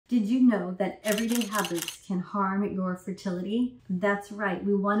Did you know that everyday habits can harm your fertility? That's right.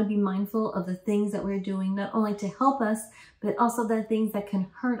 We want to be mindful of the things that we're doing, not only to help us, but also the things that can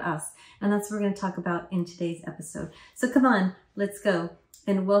hurt us. And that's what we're going to talk about in today's episode. So come on, let's go.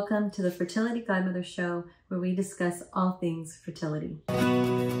 And welcome to the Fertility Godmother Show, where we discuss all things fertility.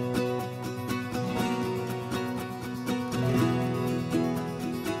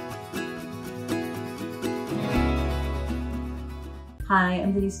 Hi,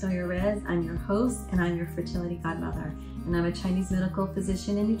 I'm Denise Noyer-Erez. I'm your host and I'm your fertility godmother. And I'm a Chinese medical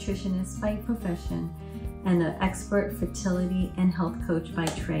physician and nutritionist by profession and an expert fertility and health coach by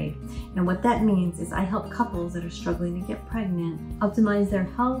trade. And what that means is I help couples that are struggling to get pregnant optimize their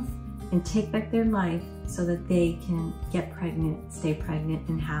health and take back their life so that they can get pregnant, stay pregnant,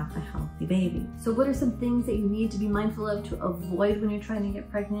 and have a healthy baby. So what are some things that you need to be mindful of to avoid when you're trying to get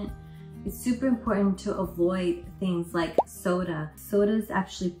pregnant? It's super important to avoid things like soda. Sodas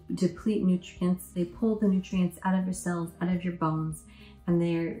actually deplete nutrients. They pull the nutrients out of your cells, out of your bones, and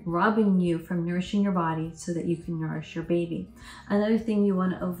they're robbing you from nourishing your body so that you can nourish your baby. Another thing you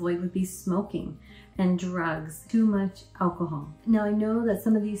want to avoid would be smoking and drugs, too much alcohol. Now, I know that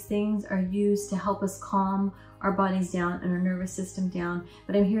some of these things are used to help us calm our bodies down and our nervous system down,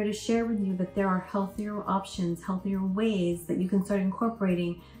 but I'm here to share with you that there are healthier options, healthier ways that you can start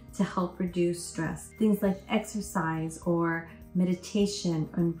incorporating to help reduce stress. Things like exercise or meditation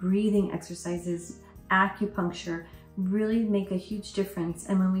and breathing exercises, acupuncture really make a huge difference.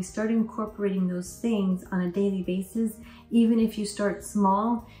 And when we start incorporating those things on a daily basis, even if you start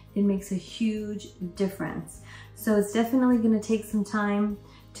small, it makes a huge difference. So it's definitely going to take some time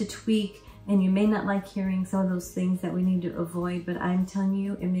to tweak, and you may not like hearing some of those things that we need to avoid, but I'm telling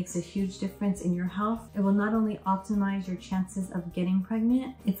you, it makes a huge difference in your health. It will not only optimize your chances of getting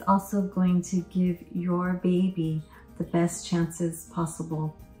pregnant, it's also going to give your baby the best chances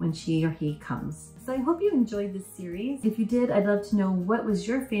possible when she or he comes. So I hope you enjoyed this series. If you did, I'd love to know what was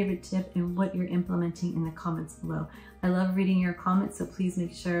your favorite tip and what you're implementing in the comments below. I love reading your comments, so please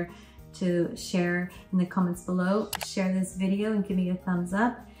make sure to share in the comments below. Share this video and give me a thumbs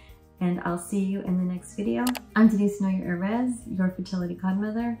up. And I'll see you in the next video. I'm Denise Noyer-Erez, your fertility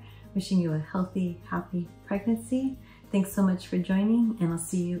godmother, wishing you a healthy, happy pregnancy. Thanks so much for joining, and I'll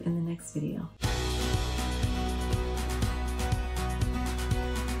see you in the next video.